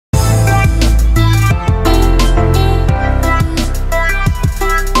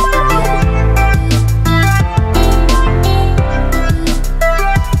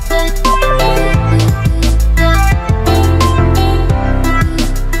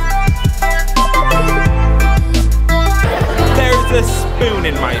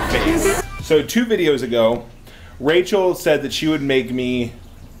So 2 videos ago, Rachel said that she would make me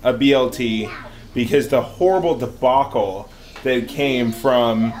a BLT because the horrible debacle that came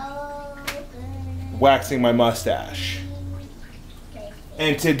from waxing my mustache.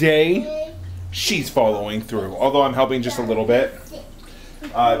 And today, she's following through, although I'm helping just a little bit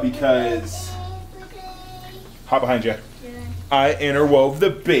because, hop behind you, I interwove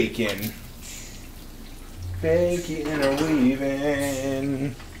the bacon. Bacon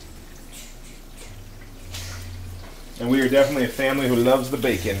interweaving. And we are definitely a family who loves the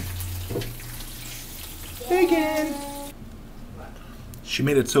bacon. Bacon! She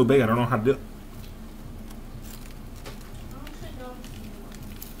made it so big, I don't know how to do it.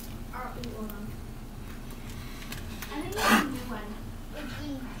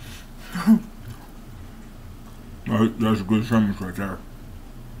 That's a good sandwich right there.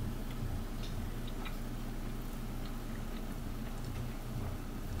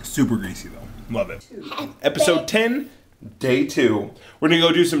 Super greasy though. Love it. Episode 10, day 2. We're gonna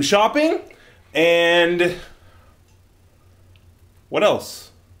go do some shopping and what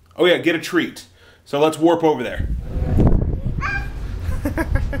else? Oh yeah, get a treat. So let's warp over there.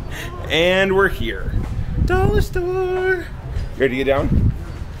 And we're here. Dollar store. You ready to get down?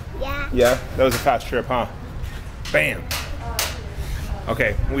 Yeah. Yeah, that was a fast trip, huh? Bam.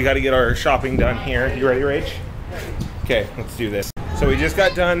 Okay, we got to get our shopping done here. You ready, Rach? Okay, let's do this. So we just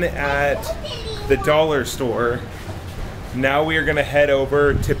got done at the dollar store. Now we are gonna head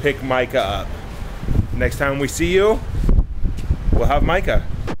over to pick Micah up. Next time we see you, we'll have Micah.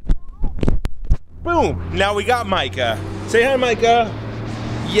 Boom, now we got Micah. Say hi, Micah.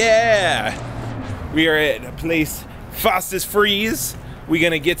 Yeah. We are at a place, Fastest Freeze. We're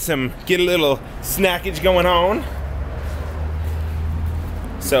gonna get a little snackage going on.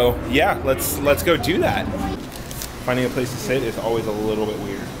 So yeah, let's go do that. Finding a place to sit is always a little bit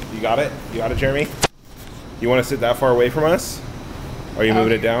weird. You got it? You got it, Jeremy? You want to sit that far away from us? Or are you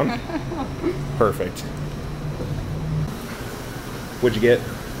moving it down? Perfect. What'd you get?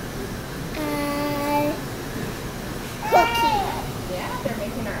 Cookie. Yeah, they're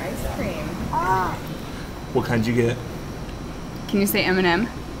making our ice cream. What kind did you get? Can you say M&M?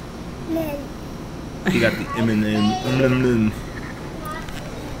 You got the M&M.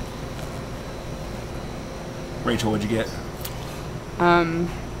 Rachel, what'd you get?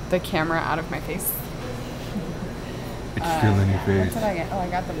 The camera out of my face. It's still in your face. What did I get? Oh, I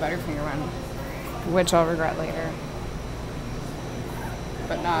got the Butterfinger one, which I'll regret later.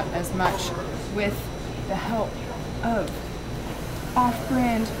 But not as much with the help of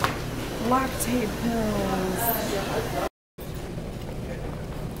off-brand lactate pills.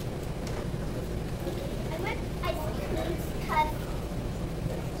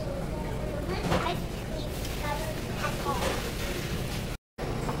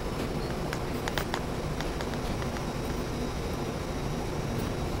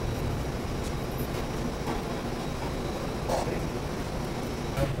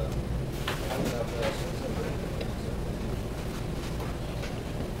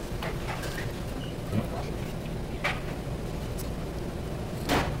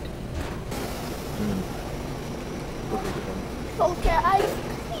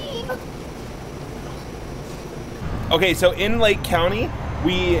 Okay, so in Lake County,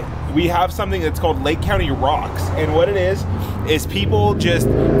 we have something that's called Lake County Rocks, and what it is people just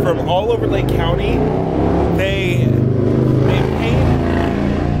from all over Lake County, they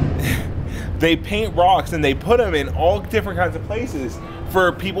paint rocks and they put them in all different kinds of places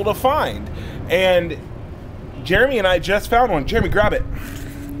for people to find. And Jeremy and I just found one. Jeremy, grab it.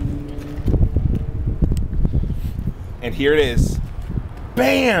 And here it is.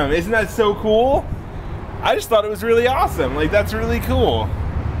 Bam! Isn't that so cool? I just thought it was really awesome. Like, that's really cool.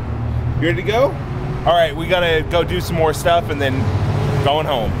 You ready to go? All right, we gotta go do some more stuff and then going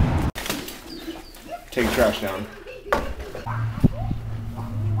home. Take the trash down.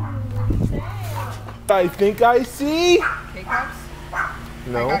 I think I see. K-Cups?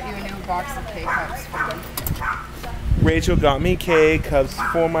 No. I got you a new box of K-Cups for them. Rachel got me K-Cups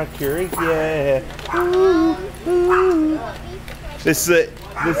for my Keurig, yeah. Ooh, ooh. This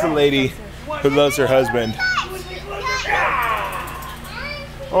is a lady who loves her husband.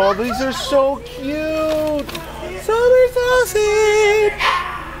 Oh, these are so cute. Summer sausage.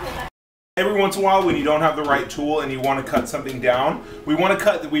 Every once in a while, when you don't have the right tool and you want to cut something down, we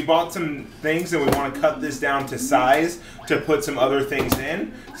bought some things and we want to cut this down to size to put some other things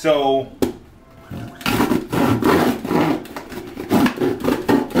in. So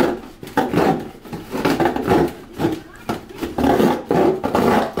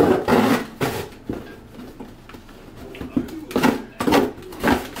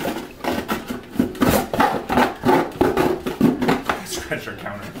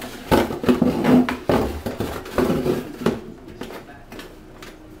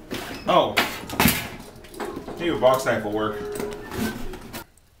Oh. Maybe a box knife will work.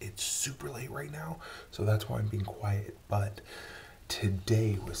 It's super late right now, so that's why I'm being quiet. But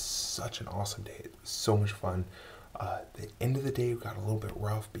today was such an awesome day. It was so much fun. The end of the day got a little bit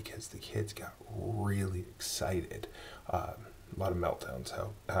rough because the kids got really excited. A lot of meltdowns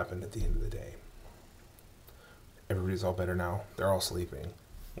happened at the end of the day. Everybody's all better now. They're all sleeping.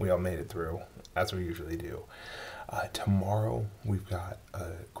 We all made it through, as we usually do. Tomorrow, we've got a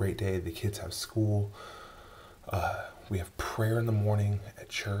great day. The kids have school. We have prayer in the morning at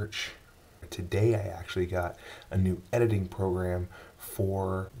church. Today, I actually got a new editing program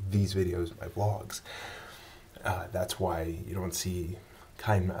for these videos, my vlogs. That's why you don't see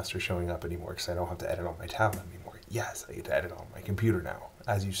KindMaster showing up anymore, because I don't have to edit on my tablet anymore. Yes, I get to edit on my computer now.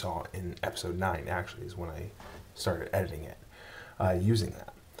 As you saw in episode 9, actually, is when I started editing it, using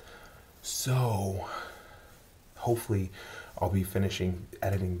that. So, hopefully, I'll be finishing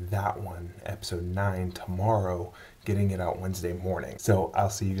editing that one, episode 9, tomorrow, getting it out Wednesday morning. So,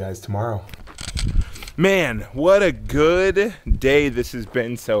 I'll see you guys tomorrow. Man, what a good day this has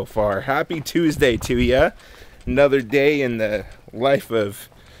been so far. Happy Tuesday to ya. Another day in the life of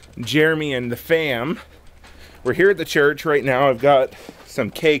Jeremy and the fam. We're here at the church right now. I've got some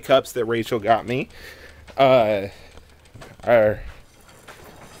K-cups that Rachel got me.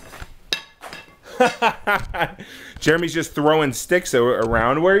 Jeremy's just throwing sticks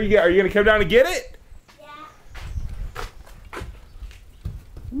around. Where are you gonna come down and get it? Yeah.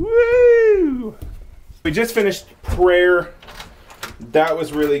 Woo! We just finished prayer. That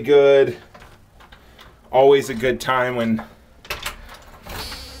was really good. Always a good time when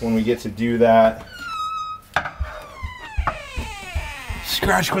we get to do that.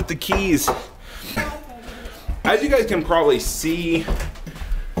 Scratch with the keys. As you guys can probably see,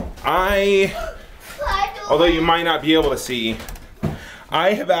 although you might not be able to see,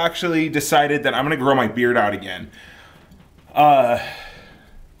 I have actually decided that I'm gonna grow my beard out again. I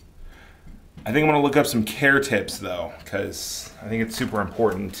think I'm gonna look up some care tips though, because I think it's super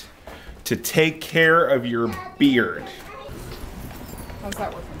important to take care of your beard. How's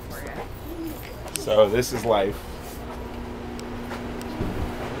that working for you? So this is life.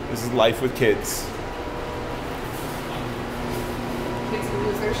 This is life with kids. Kids who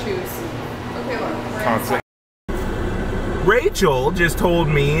lose their shoes. Okay, look. We're Constant. Rachel just told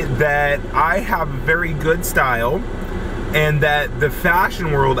me that I have a very good style and that the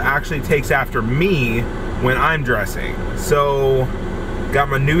fashion world actually takes after me when I'm dressing. So, got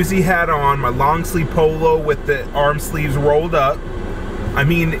my newsy hat on, my long sleeve polo with the arm sleeves rolled up. I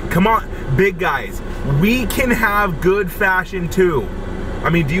mean, come on, big guys, we can have good fashion too. I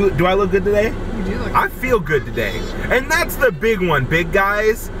mean, do I look good today? You do look I feel good today. And that's the big one, big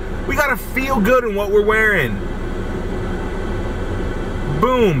guys. We gotta feel good in what we're wearing.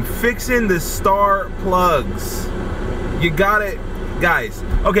 Boom, fixing the star plugs. You got it, guys.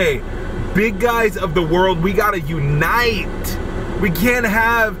 Okay, big guys of the world, we gotta unite. We can't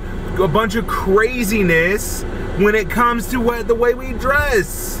have a bunch of craziness when it comes to the way we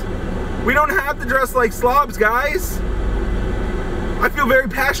dress. We don't have to dress like slobs, guys. I feel very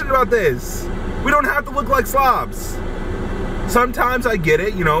passionate about this. We don't have to look like slobs. Sometimes I get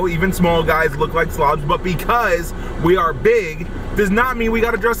it, you know, even small guys look like slobs, but because we are big, does not mean we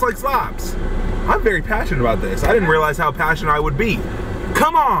gotta dress like slobs. I'm very passionate about this. I didn't realize how passionate I would be.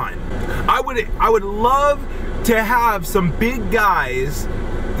 Come on! I would love to have some big guys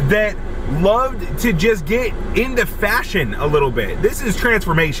that loved to just get into fashion a little bit. This is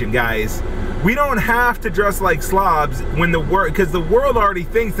transformation, guys. We don't have to dress like slobs when because the world already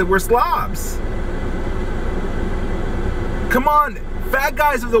thinks that we're slobs. Come on, fat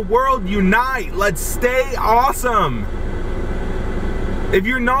guys of the world, unite. Let's stay awesome. If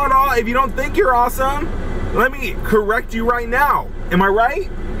you don't think you're awesome, let me correct you right now. Am I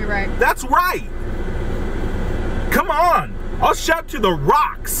right? You're right. That's right. Come on, I'll shout to the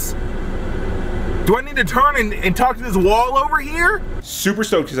rocks. Do I need to turn and talk to this wall over here? Super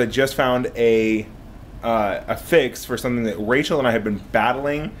stoked because I just found a fix for something that Rachel and I have been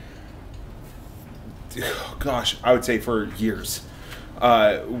battling, gosh, I would say for years.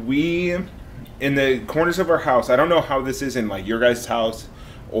 We, in the corners of our house, I don't know how this is in like your guys' house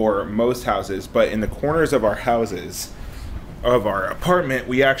or most houses, but in the corners of our houses, of our apartment,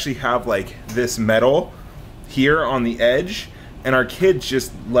 we actually have like this metal here on the edge, and our kids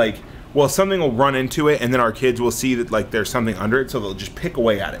just like, well, something will run into it, and then our kids will see that like there's something under it, so they'll just pick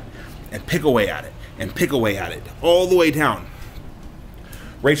away at it, and pick away at it, and pick away at it, all the way down.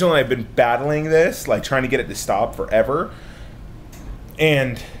 Rachel and I have been battling this, like trying to get it to stop forever,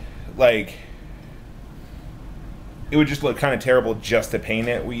 and like, it would just look kind of terrible just to paint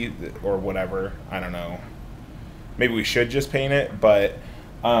it. Or whatever. I don't know. Maybe we should just paint it, but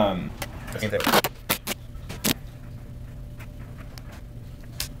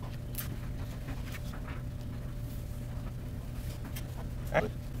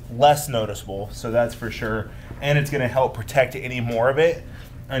less noticeable, so that's for sure. And it's going to help protect any more of it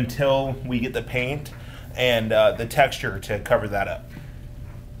until we get the paint and the texture to cover that up.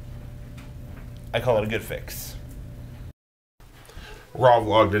 I call it a good fix. Raw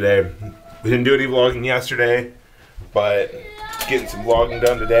vlog today. We didn't do any vlogging yesterday, but getting some vlogging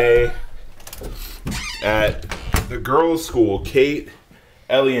done today at the girls' school. Kate,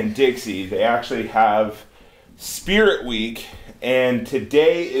 Ellie, and Dixie, they actually have Spirit Week, and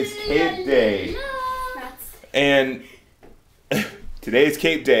today is Cape Day. And today is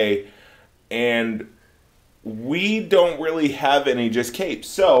Cape Day, and we don't really have any just capes,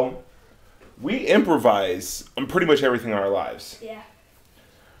 so we improvise on pretty much everything in our lives. Yeah.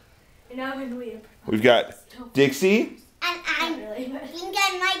 And now when we improvise. We've got Dixie. And I'm pink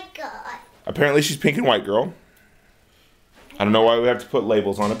and white girl. Apparently she's pink and white girl. I don't know why we have to put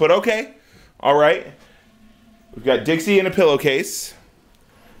labels on it, but okay. All right. We've got Dixie in a pillowcase.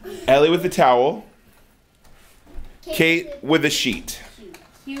 Ellie with the towel. Kate with a sheet.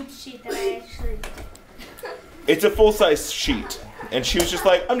 Huge sheet that I actually... It's a full-size sheet. And she was just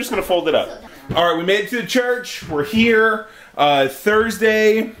like, I'm just going to fold it up. All right, we made it to the church. We're here.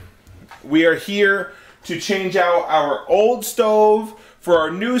 Thursday, we are here to change out our old stove for our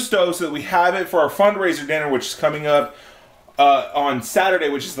new stove so that we have it for our fundraiser dinner, which is coming up on Saturday,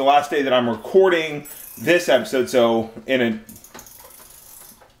 which is the last day that I'm recording this episode. So in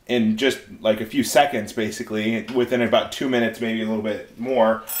just like a few seconds, basically, within about 2 minutes, maybe a little bit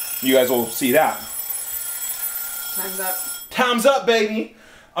more, you guys will see that. Time's up. Time's up, baby.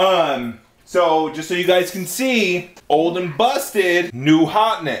 So just so you guys can see, Old and Busted, new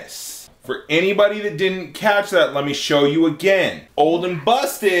hotness. For anybody that didn't catch that, let me show you again. Old and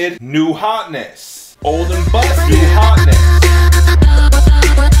Busted, new hotness. Old and Busted, new hotness.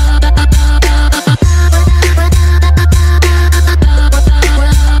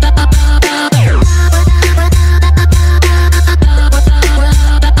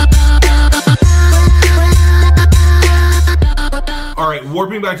 All right,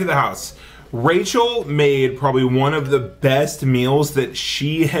 warping back to the house. Rachel made probably one of the best meals that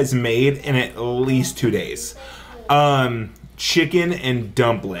she has made in at least 2 days. Chicken and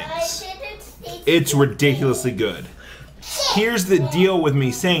dumplings. It's ridiculously good. Here's the deal with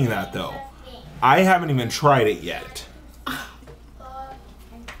me saying that though. I haven't even tried it yet.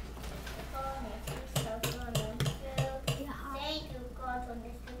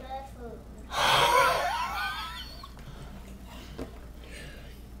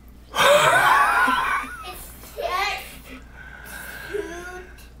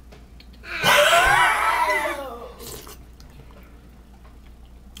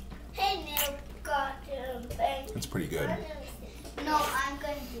 It's pretty good. No, I'm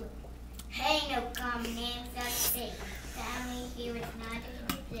going to do it. Hey, no common names are fake. Family here is not a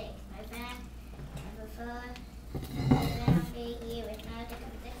mistake. My friend, never fun. Family here is not a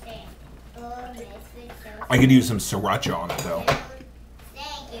mistake. Oh, misfit shows. I could use some sriracha on it though.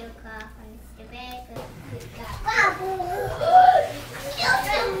 Thank you, Coffin. Mr. Baker.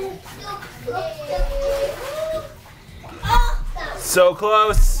 So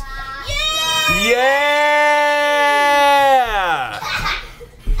close. Yeah!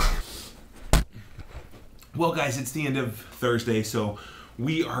 Well, guys, it's the end of Thursday, so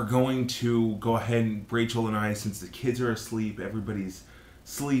we are going to go ahead and Rachel and I, since the kids are asleep, everybody's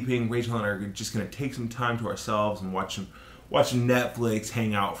sleeping, Rachel and I are just going to take some time to ourselves and watch Netflix,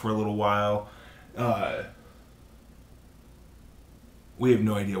 hang out for a little while. We have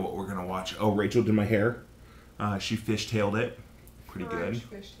no idea what we're going to watch. Oh, Rachel did my hair. She fishtailed it. Pretty good.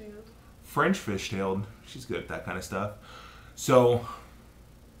 French fishtailed. She's good at that kind of stuff. So,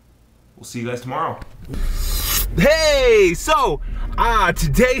 we'll see you guys tomorrow. Hey! So,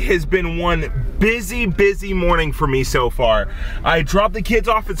 today has been one busy morning for me so far. I dropped the kids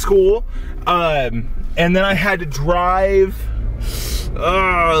off at school, and then I had to drive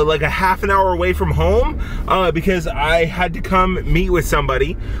like a half an hour away from home because I had to come meet with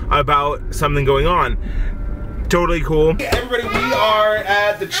somebody about something going on. Totally cool. Hey everybody, we are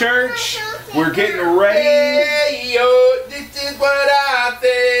at the church. We're getting ready. Hey, yo, this is what I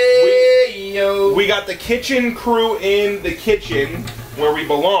think. We got the kitchen crew in the kitchen where we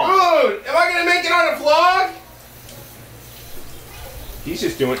belong. Dude, am I gonna make it on a vlog?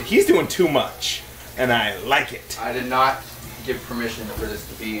 He's doing too much, and I like it. I did not give permission for this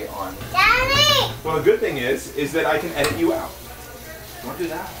to be on. Daddy! Well, the good thing is that I can edit you out. Don't do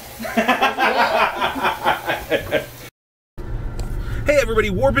that. Hey everybody,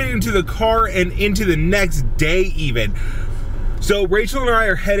 warping into the car and into the next day even. So Rachel and I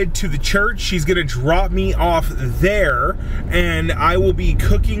are headed to the church. She's gonna drop me off there and I will be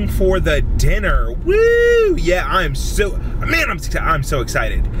cooking for the dinner. Woo! Yeah, I'm so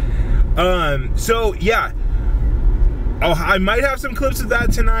excited. So yeah. Oh, I might have some clips of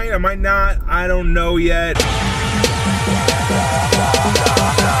that tonight. I might not. I don't know yet.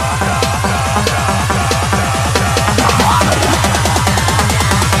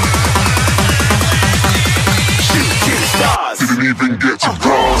 Didn't even get to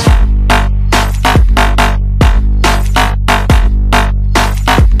cross.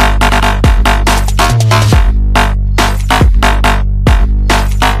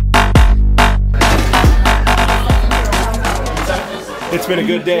 It's been a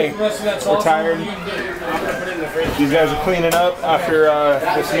good day. We're tired. These guys are cleaning up after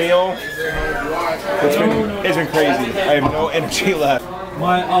this meal. It's been crazy. I have no energy left.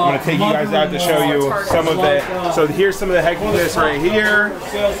 I'm going to take you guys out to show you some of it. So here's some of the hecticness right here.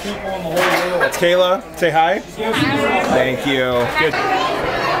 Kayla, say hi. Thank you. Good.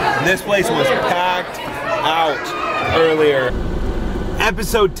 This place was packed out earlier.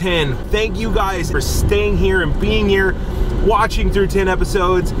 Episode 10. Thank you guys for staying here and being here, watching through 10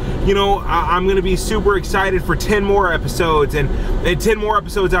 episodes. You know, I'm gonna be super excited for 10 more episodes and 10 more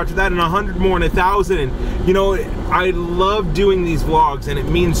episodes after that and 100 more and 1,000. And you know, I love doing these vlogs and it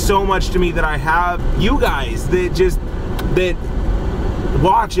means so much to me that I have you guys that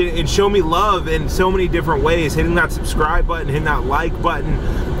watch it and show me love in so many different ways. Hitting that subscribe button, hitting that like button,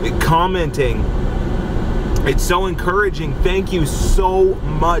 commenting. It's so encouraging. Thank you so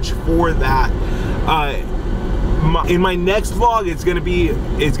much for that. In my next vlog, it's gonna be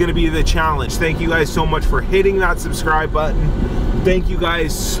the challenge. Thank you guys so much for hitting that subscribe button. Thank you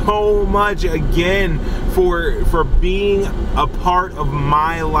guys so much again for being a part of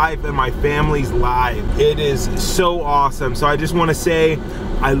my life and my family's life. It is so awesome. So I just want to say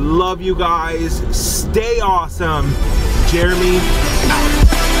I love you guys. Stay awesome. Jeremy.